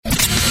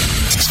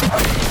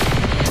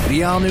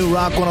The all-new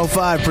Rock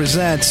 105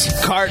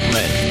 presents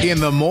Cartman in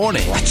the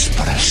Morning. Let's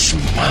put a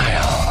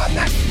smile on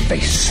that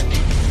face.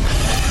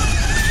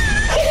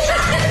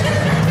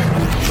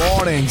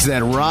 Mornings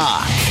that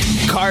rock.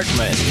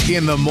 Cartman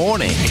in the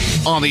Morning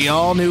on the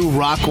all-new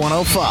Rock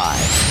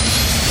 105.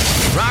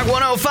 Rock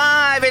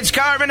 105, it's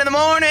Cartman in the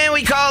Morning.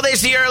 We call this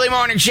the early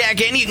morning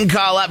check-in. You can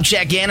call up,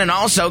 check in, and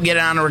also get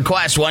it on a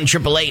request,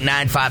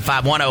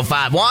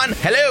 1-888-955-1051.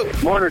 Hello.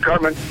 Morning,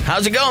 Cartman.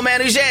 How's it going, man?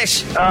 Who's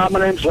this? My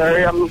name's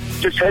Larry. I'm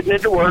just heading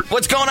into work.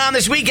 What's going on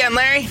this weekend,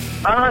 Larry?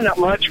 Not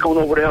much. Going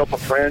over to help a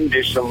friend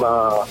do some,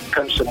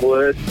 cutting some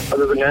wood.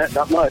 Other than that,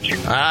 not much.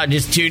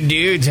 Just two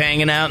dudes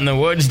hanging out in the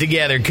woods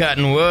together,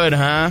 cutting wood,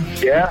 huh?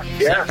 Yeah.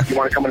 You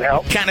want to come and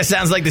help? Kind of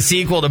sounds like the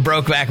sequel to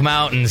Brokeback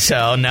Mountain,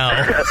 so no.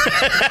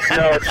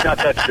 No, it's not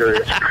that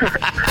serious.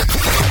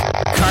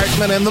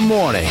 Cartman in the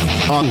Morning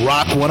on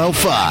Rock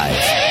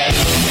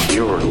 105.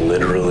 You are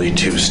literally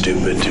too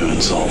stupid to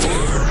insult.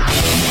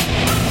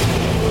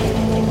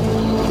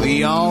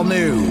 The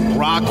all-new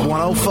Rock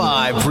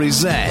 105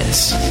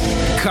 presents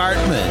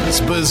Cartman's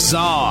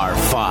Bizarre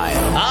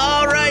File.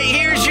 All right,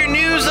 here's your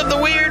news of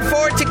the weird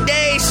for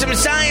today. Some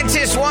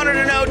scientists wanted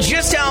to know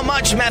just how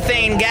much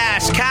methane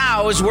gas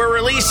cows were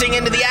releasing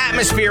into the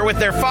atmosphere with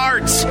their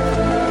farts.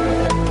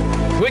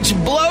 Which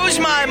blows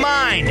my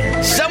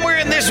mind. Somewhere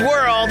in this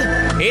world,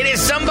 it is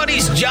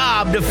somebody's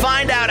job to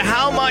find out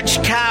how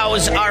much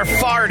cows are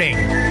farting.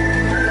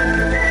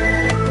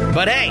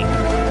 But hey,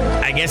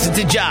 I guess it's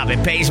a job.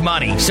 It pays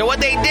money. So what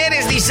they did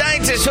is the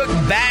scientists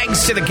hooked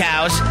bags to the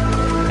cows,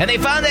 and they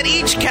found that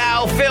each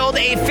cow filled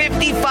a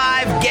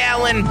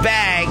 55-gallon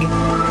bag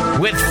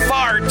with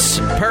farts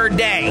per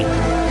day.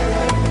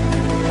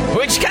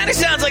 Which kind of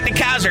sounds like the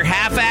cows are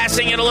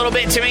half-assing it a little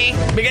bit to me,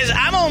 because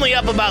I'm only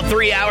up about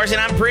 3 hours,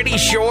 and I'm pretty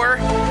sure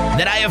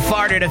that I have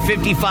farted a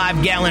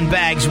 55-gallon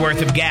bag's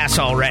worth of gas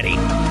already.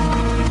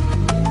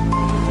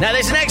 Now,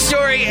 this next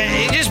story,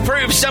 it just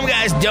proves some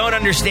guys don't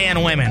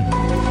understand women.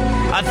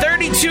 A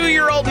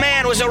 32-year-old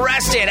man was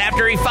arrested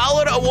after he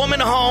followed a woman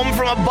home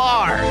from a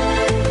bar.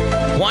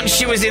 Once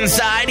she was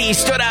inside, he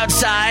stood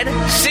outside,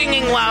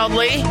 singing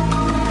loudly,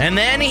 and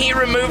then he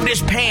removed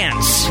his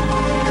pants.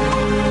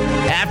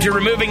 After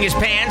removing his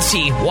pants,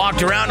 he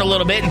walked around a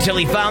little bit until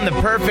he found the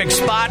perfect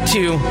spot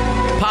to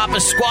pop a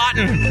squat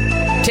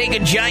and take a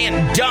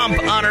giant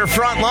dump on her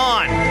front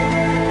lawn.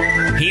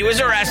 He was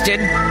arrested.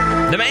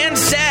 The man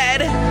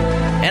said,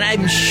 and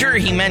I'm sure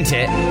he meant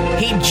it,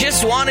 he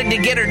just wanted to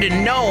get her to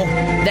know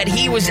that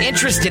he was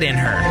interested in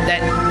her,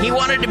 that he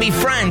wanted to be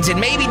friends, and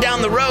maybe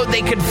down the road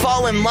they could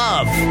fall in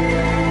love.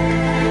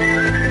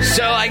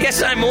 So I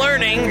guess I'm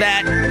learning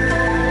that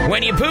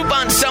when you poop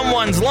on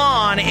someone's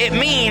lawn, it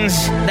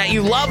means that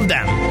you love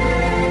them.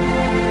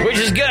 Which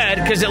is good,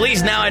 because at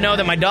least now I know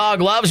that my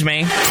dog loves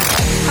me.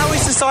 How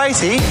is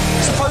society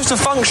supposed to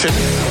function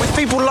with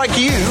people like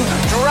you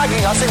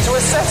dragging us into a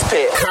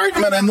cesspit?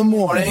 Cartman in the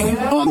Morning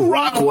on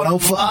Rock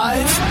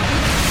 105.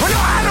 We're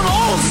not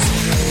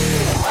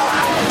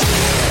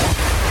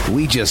animals!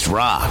 We just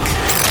rock.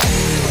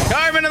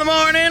 Cartman in the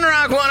Morning,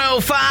 Rock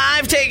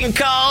 105, taking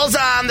calls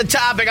on the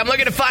topic. I'm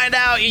looking to find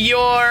out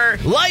your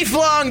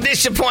lifelong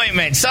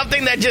disappointment,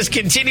 something that just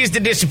continues to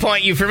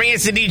disappoint you. For me,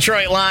 it's the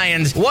Detroit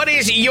Lions. What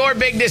is your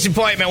big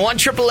disappointment?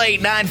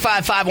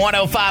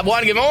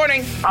 1-888-955-1051. Good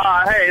morning.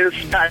 Hey, this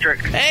is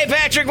Patrick. Hey,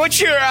 Patrick,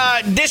 what's your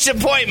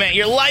disappointment,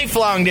 your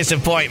lifelong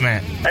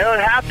disappointment? It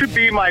would have to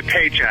be my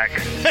paycheck.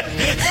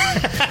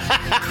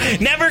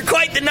 Never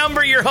quite the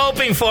number you're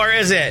hoping for,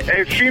 is it?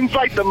 It seems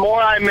like the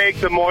more I make,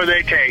 the more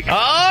they take.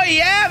 Oh,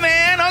 yeah,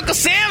 man. Uncle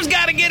Sam's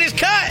got to get his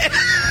cut.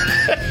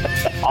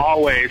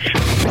 Always.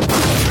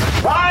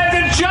 Rise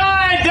and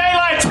shine,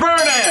 daylight's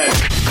burning!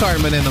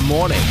 Cartman in the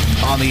Morning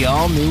on the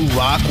all-new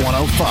Rock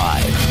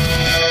 105.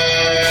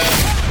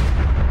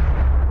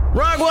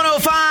 Rock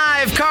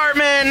 105,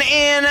 Cartman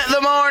in the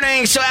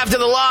Morning. So after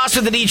the loss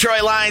of the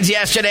Detroit Lions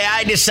yesterday,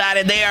 I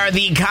decided they are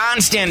the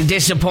constant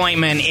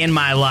disappointment in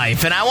my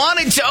life. And I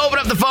wanted to open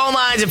up the phone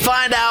lines and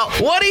find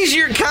out, what is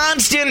your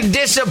constant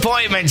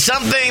disappointment?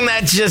 Something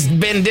that's just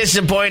been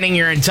disappointing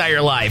your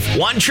entire life.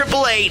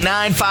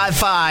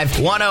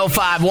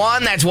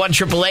 1-888-955-1051. That's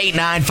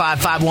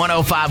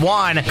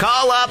 1-888-955-1051.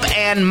 Call up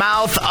and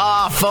mouth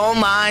off.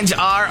 Phone lines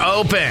are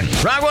open.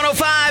 Rock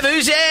 105,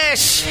 who's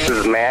this? This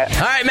is Matt.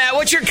 All right, Matt,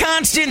 what's your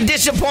constant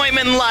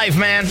disappointment in life,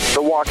 man?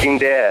 The Walking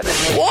Dead.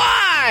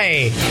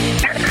 Why?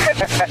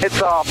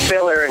 It's all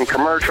filler and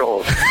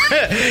commercials.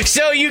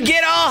 So you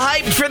get all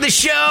hyped for the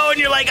show, and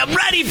you're like, I'm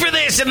ready for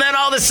this, and then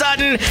all of a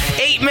sudden,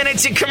 8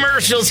 minutes of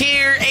commercials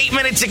here, 8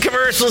 minutes of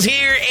commercials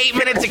here, 8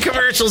 minutes of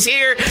commercials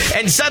here,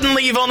 and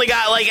suddenly you've only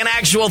got like an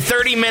actual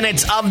 30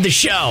 minutes of the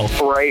show.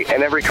 Right,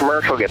 and every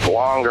commercial gets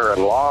longer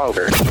and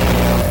longer.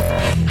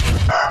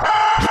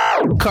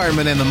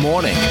 Cartman in the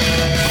Morning.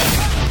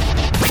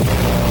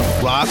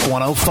 Rock Rock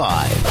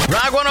 105.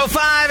 Rock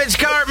 105, it's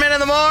Cartman in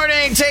the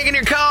morning. Taking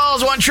your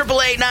calls,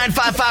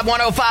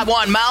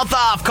 1-888-955-1051. Mouth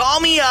off. Call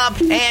me up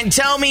and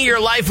tell me your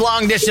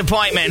lifelong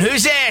disappointment.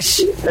 Who's this?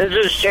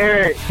 This is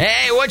Terry.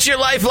 Hey, what's your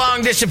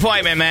lifelong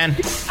disappointment, man?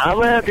 I'm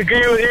going to have to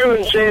agree with you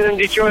and say the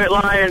Detroit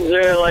Lions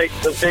are like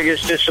the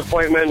biggest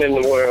disappointment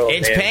in the world.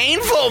 It's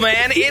painful,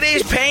 man. It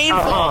is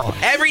painful.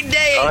 Every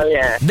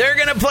day, they're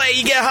going to play.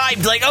 You get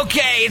hyped. Like,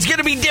 okay, it's going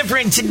to be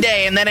different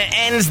today. And then it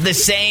ends the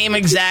same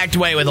exact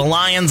way with a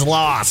Lions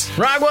loss.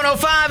 Rock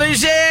 105,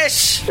 who's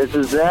this? This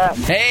is Zach.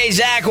 Hey,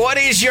 Zach, what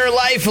is your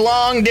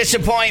lifelong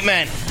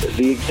disappointment?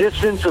 The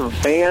existence of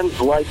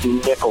bands like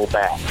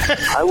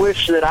Nickelback. I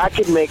wish that I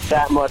could make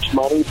that much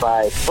money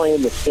by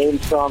playing the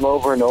same song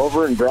over and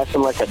over and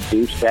dressing like a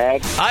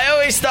douchebag. I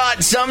always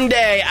thought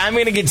someday I'm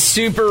going to get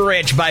super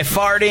rich by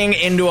farting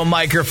into a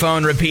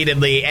microphone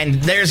repeatedly, and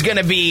there's going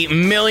to be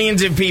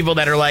millions of people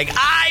that are like,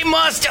 I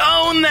must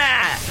own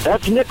that.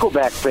 That's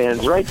Nickelback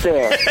fans right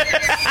there.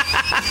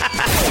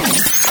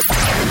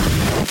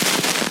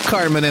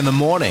 Cartman in the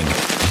morning.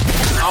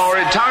 Our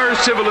entire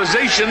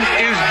civilization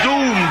is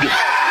doomed.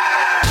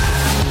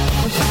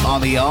 On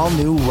the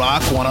all-new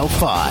Rock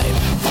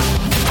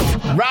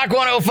 105. Rock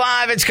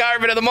 105, it's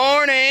Cartman in the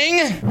morning.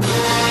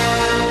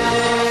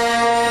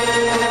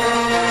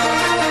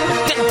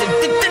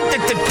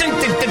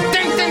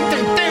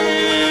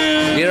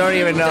 You don't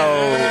even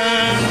know.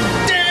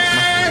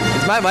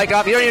 Is my mic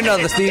off? You don't even know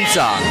the theme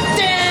song.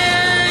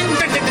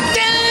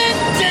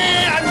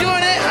 I'm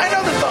doing it. I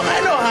know the phone.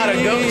 I know how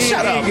to go.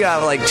 Shut up. You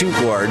got like 2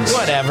 chords.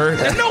 Whatever.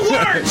 There's no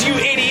words, you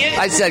idiot.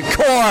 I said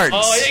chords.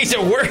 Oh, I think he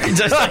said words.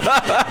 I was like,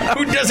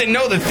 who doesn't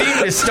know the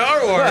theme to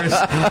Star Wars?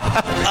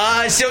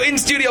 So in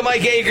studio,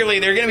 Mike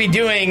Akerly, they're going to be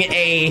doing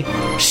a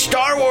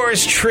Star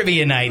Wars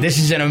trivia night. This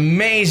is an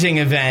amazing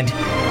event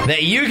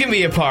that you can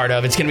be a part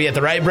of. It's going to be at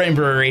the Right Brain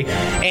Brewery,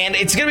 and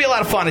it's going to be a lot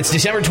of fun. It's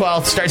December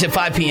 12th, starts at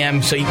 5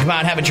 p.m., so you can come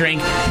out and have a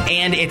drink,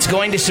 and it's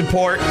going to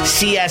support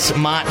C.S.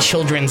 Mott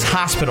Children's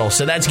Hospital,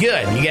 so that's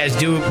good. You guys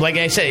do, like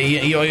I say,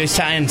 you always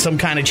tie in some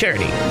kind of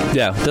charity.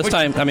 Yeah, this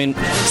time, I mean,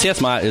 C.S.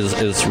 Mott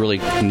is really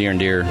near and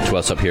dear to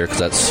us up here because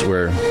that's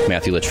where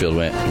Matthew Litchfield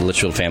went. The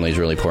Litchfield family is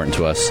really important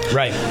to us.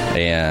 Right.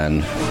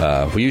 And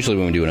we usually,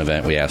 when we do an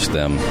event, we ask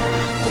them,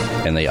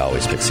 and they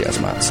always pick C.S.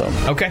 Mott. So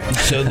okay,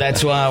 so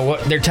that's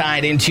what they're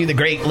tied into. The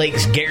Great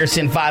Lakes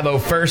Garrison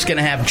 501st going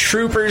to have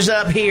troopers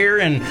up here,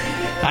 and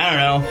I don't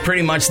know.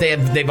 Pretty much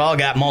they've all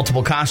got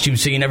multiple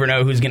costumes, so you never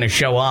know who's going to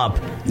show up.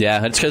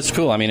 Yeah, it's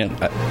cool. I mean,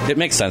 it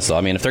makes sense though.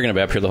 I mean, if they're going to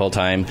be up here the whole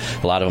time,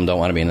 a lot of them don't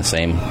want to be in the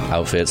same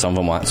outfit. Some of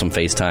them want some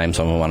FaceTime.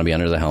 Some of them want to be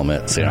under the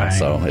helmets. You know,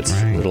 so it's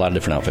a lot of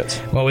different outfits.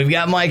 Well, we've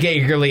got Mike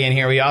Akerly in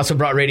here. We also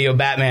brought Radio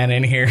Batman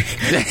in here.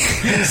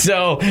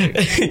 So,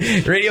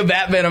 Radio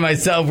Batman and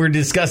myself were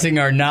discussing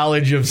our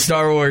knowledge of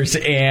Star Wars,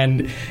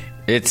 and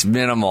it's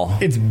minimal.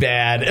 It's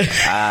bad.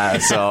 Yeah.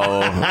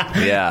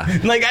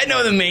 Like, I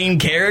know the main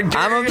character.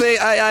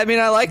 I mean,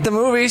 I like the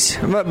movies,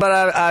 but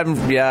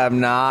I'm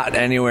not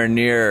anywhere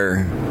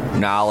near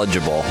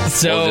knowledgeable.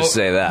 So we'll just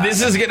say that.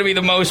 This is going to be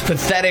the most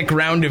pathetic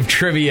round of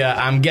trivia,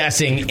 I'm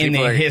guessing, in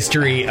the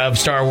history of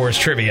Star Wars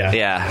trivia.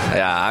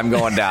 Yeah, I'm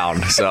going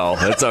down, so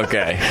it's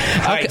okay.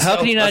 How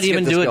can you not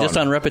even do it just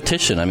on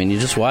repetition? I mean, you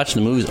just watch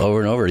the movies over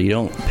and over. You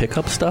don't pick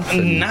up stuff?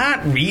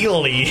 Not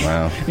really.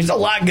 Wow. There's a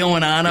lot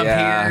going on up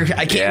here.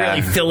 I can't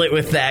really fill it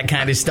with that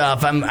kind of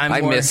stuff.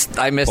 I miss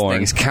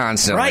things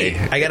constantly.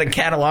 Right. I got to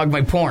catalog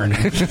my porn. I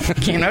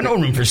have no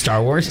room for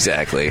Star Wars.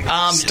 Exactly.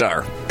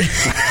 Star.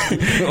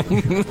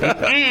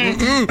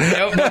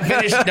 Don't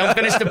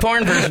finish the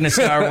porn version of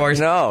Star Wars.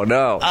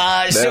 No.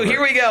 So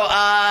here we go.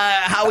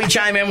 How we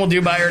chime in, we'll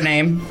do by our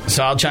name.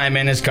 So I'll chime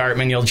in as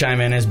Cartman. You'll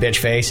chime in as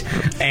Bitchface.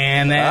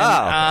 And then,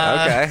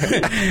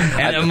 okay.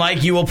 And then,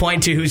 Mike, you will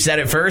point to who said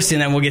it first,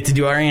 and then we'll get to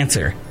do our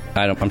answer.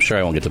 I'm sure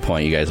I won't get to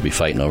point. You guys will be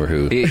fighting over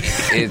who.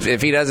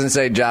 If he doesn't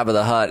say Jabba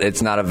the Hutt,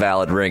 it's not a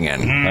valid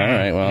ring-in. All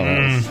right, well,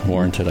 that's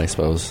warranted, I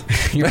suppose.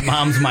 Your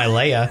mom's my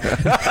Leia.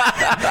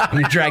 I'm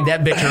going to drag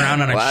that bitch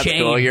around on a that's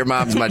chain. Cool. Your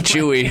mom's my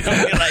Chewie.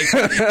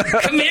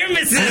 Like, come here,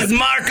 Mrs.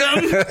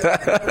 Markham.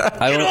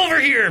 Get over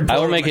here. I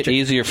will make it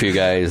easier for you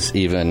guys,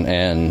 even,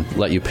 and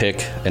let you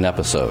pick an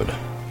episode.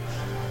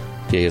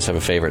 Do you guys have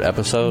a favorite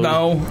episode?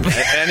 No.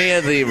 Any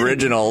of the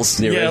originals.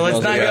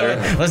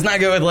 Let's not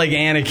go with like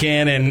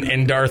Anakin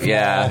and Darth Maul.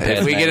 Yeah,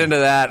 if we get into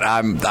that,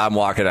 I'm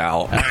walking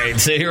out. All right,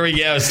 so here we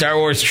go. Star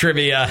Wars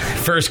trivia.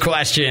 First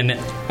question. All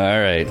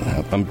right.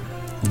 I'm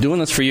doing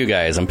this for you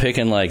guys. I'm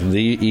picking like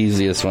the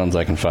easiest ones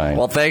I can find.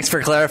 Well, thanks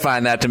for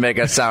clarifying that to make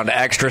us sound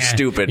extra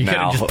stupid you now. You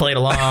could have just played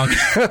along.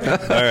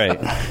 All right.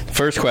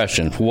 First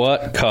question.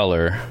 What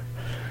color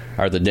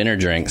are the dinner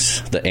drinks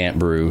that Aunt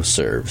Brew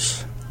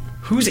serves?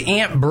 Who's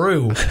Aunt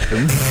Brew?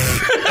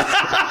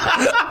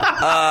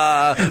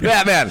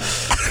 Batman.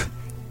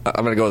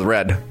 I'm going to go with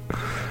red.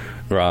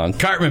 Wrong.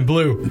 Cartman,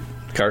 blue.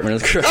 Cartman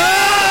is correct.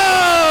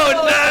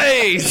 Oh,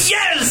 nice!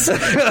 Yes!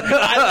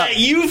 I let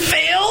you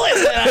fail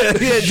and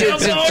then I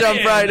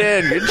jump right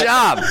in. Good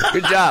job.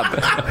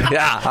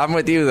 Yeah, I'm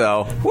with you,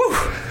 though. Woo.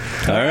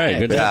 All right,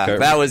 good job, Cartman.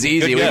 That was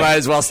easy. We might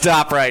as well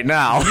stop right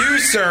now. You,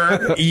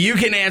 sir, you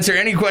can answer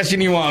any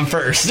question you want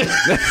first.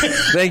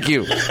 Thank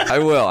you. I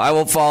will. I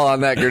will fall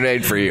on that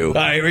grenade for you. All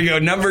right, here we go.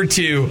 Number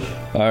 2.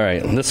 All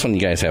right, this one you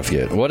guys have to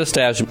get. What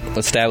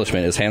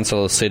establishment is Han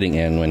Solo sitting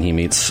in when he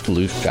meets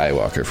Luke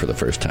Skywalker for the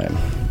first time?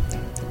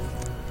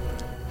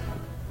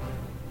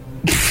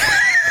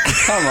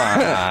 Come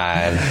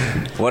on.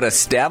 What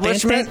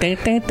establishment?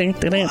 Cartman.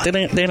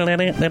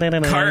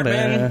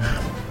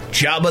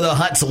 Jabba the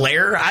Hutt's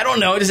lair? I don't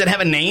know. Does it have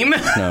a name?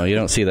 No, you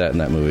don't see that in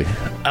that movie.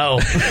 Oh.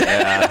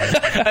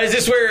 Yeah.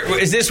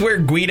 Is this where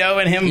Guido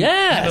and him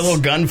had a little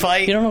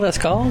gunfight? You don't know what that's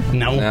called?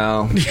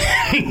 No.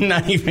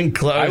 Not even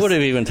close. I would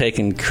have even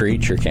taken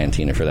Creature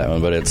Cantina for that one,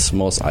 but it's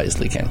Mos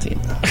Eisley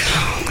Cantina.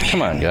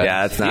 Come on, guys.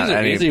 Yeah,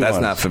 that's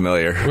not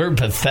familiar. We're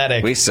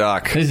pathetic. We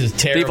suck. This is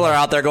terrible. People are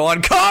out there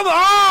going, come on!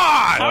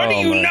 How do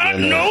you not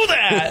know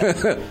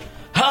that?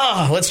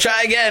 Let's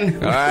try again.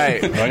 All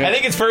right. I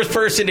think it's first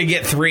person to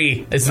get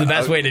 3. This is the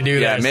best way to do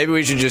this. Yeah, maybe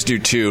we should just do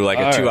 2, like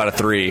a 2 out of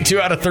 3. 2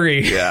 out of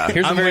 3. Yeah.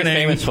 Here's a very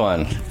famous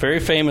one. Very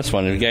famous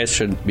one. You guys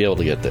should be able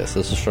to get this.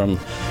 This is from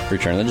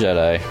Return of the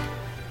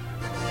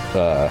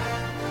Jedi.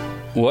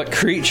 What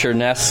creature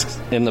nests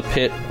in the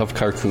pit of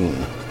Carkoon?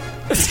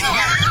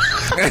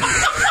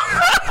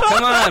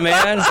 Come on,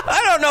 man.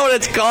 I don't know what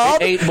it's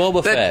called. It ate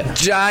Boba that Fett.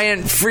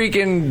 Giant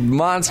freaking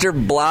monster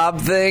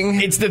blob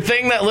thing. It's the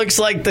thing that looks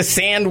like the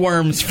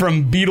sandworms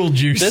from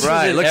Beetlejuice. This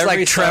right, looks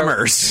like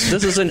Tremors.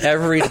 This is in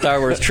every Star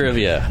Wars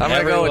trivia. I'm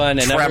going to go with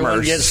Tremors.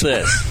 Everyone gets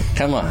this.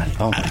 Come on.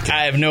 Oh, my God.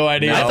 I have no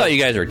idea. I thought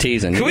you guys were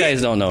teasing. You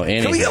guys don't know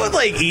anything. Can we go with,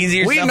 like,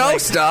 easier stuff? We know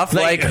stuff.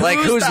 Like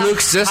who's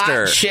Luke's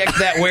sister? Hot chick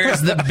that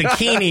wears the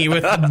bikini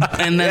with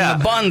and then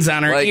the buns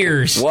on her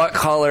ears. What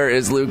color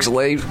is Luke's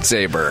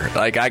lightsaber?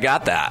 Like, I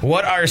got that.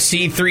 What are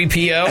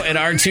C-3PO and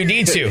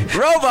R2-D2?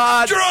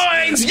 Robots!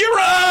 Droids! You're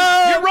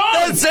wrong! You're wrong!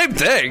 That's the same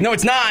thing. No,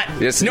 it's not.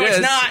 Yes, no, it it's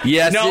is. not.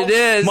 Yes, no. it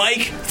is.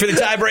 Mike, for the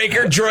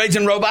tiebreaker, droids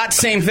and robots,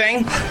 same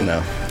thing?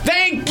 No.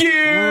 Thank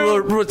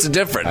you! What's the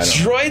difference?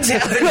 Droids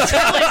have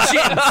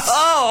intelligence.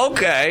 Oh,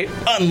 okay.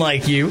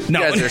 Unlike you.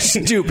 No. You guys are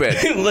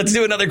stupid. Let's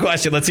do another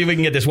question. Let's see if we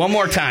can get this. One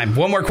more time.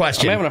 One more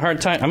question. I'm having a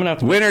hard time. I'm going to have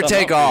to winner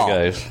take all.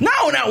 Guys.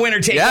 No, not winner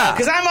take all,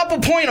 because I'm up a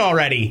point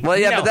already. Well,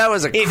 yeah, but that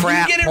was a crap point.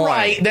 If you get it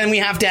right, then we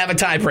have to have a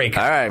tiebreaker.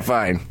 All right,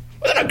 fine.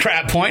 Well, not a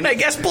crap point. I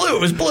guess blue.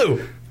 It was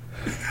blue.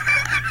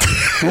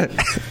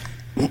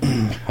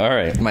 All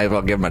right. Might as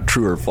well give him a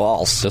true or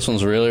false. This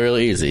one's really,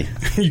 really easy.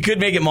 You could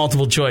make it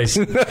multiple choice.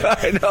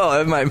 I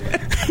know.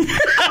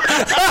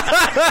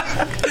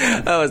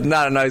 That was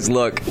not a nice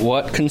look.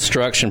 What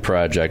construction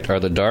project are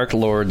the Dark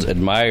Lords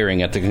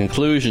admiring at the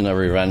conclusion of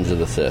Revenge of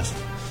the Sith?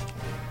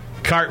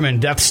 Cartman,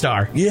 Death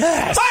Star.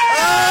 Yes.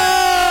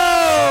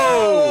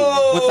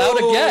 Without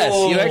a guess.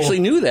 You actually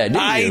knew that,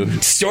 didn't you? I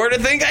sort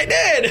of think I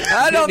did.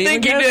 I don't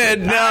think you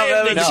did.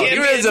 No,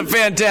 it was a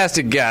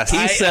fantastic guess.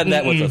 He said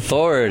that with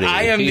authority.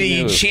 I am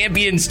the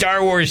champion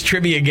Star Wars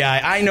trivia guy.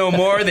 I know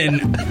more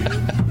than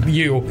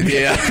you.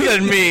 Yeah,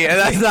 than me. And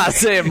that's not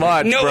saying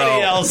much,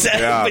 Nobody else.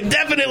 Yeah. But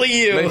definitely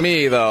you. But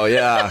me, though,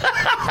 yeah.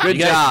 Good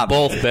you guys job.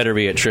 Both better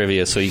be at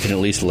trivia so you can at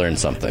least learn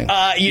something.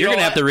 You're going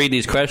to have to read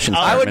these questions.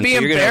 I would be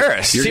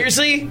embarrassed.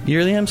 Seriously?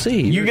 You're the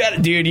MC. You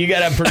got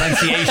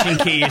pronunciation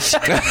keys.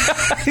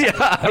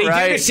 Yeah, they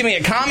right. do this to me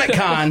at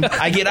Comic-Con.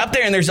 I get up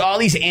there and there's all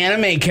these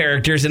anime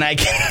characters and I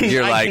can...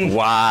 You're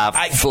wow,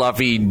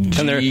 fluffy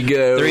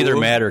Jigo. They're either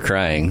mad or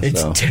crying.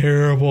 It's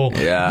terrible.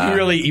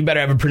 Yeah. You better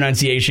have a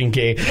pronunciation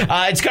key.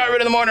 It's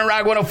Cartman in the Morning,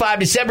 Rock 105,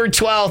 December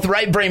 12th,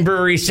 Right Brain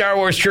Brewery, Star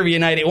Wars Trivia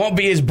Night. It won't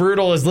be as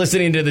brutal as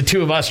listening to the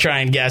two of us try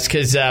and guess,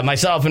 because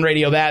myself and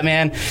Radio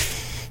Batman...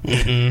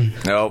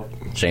 Nope.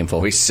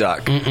 Shameful. We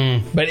suck.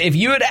 But if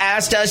you had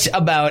asked us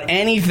about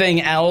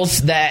anything else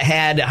that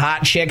had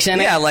hot chicks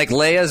in it... Yeah, like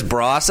Leia's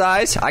bra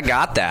size, I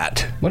got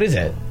that. What is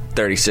it?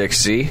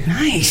 36C.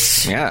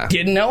 Nice. Yeah.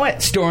 Didn't know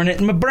it. Storing it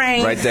in my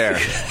brain. Right there.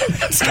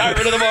 It's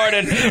Cartman in the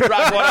Morning,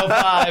 Rock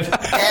 105.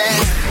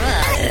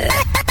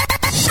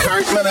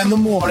 Cartman in the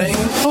Morning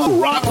on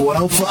Rock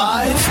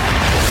 105.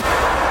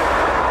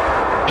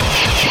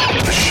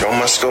 The show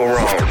must go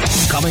wrong.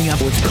 Coming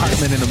up with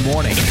Cartman in the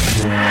Morning.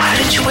 Why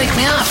did you wake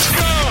me up?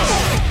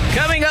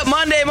 Coming up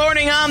Monday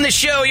morning on the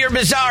show, your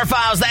Bizarre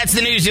Files. That's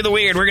the news of the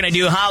weird. We're going to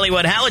do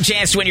Hollywood. Hell, a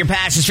chance to win your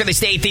passes for the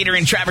State Theater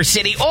in Traverse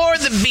City or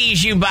the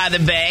Bijou by the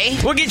Bay.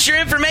 We'll get your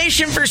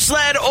information for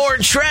Sled or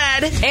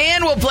Tread.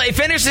 And we'll play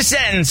Finish the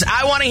Sentence.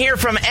 I want to hear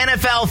from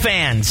NFL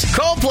fans.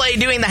 Coldplay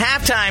doing the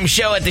halftime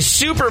show at the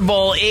Super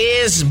Bowl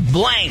is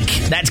blank.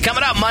 That's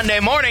coming up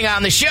Monday morning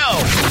on the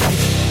show.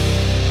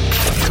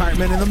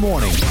 Cartman in the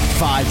Morning,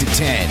 5 to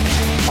 10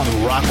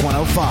 on Rock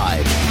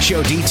 105.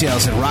 Show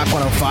details at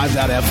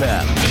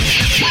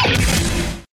rock105.fm.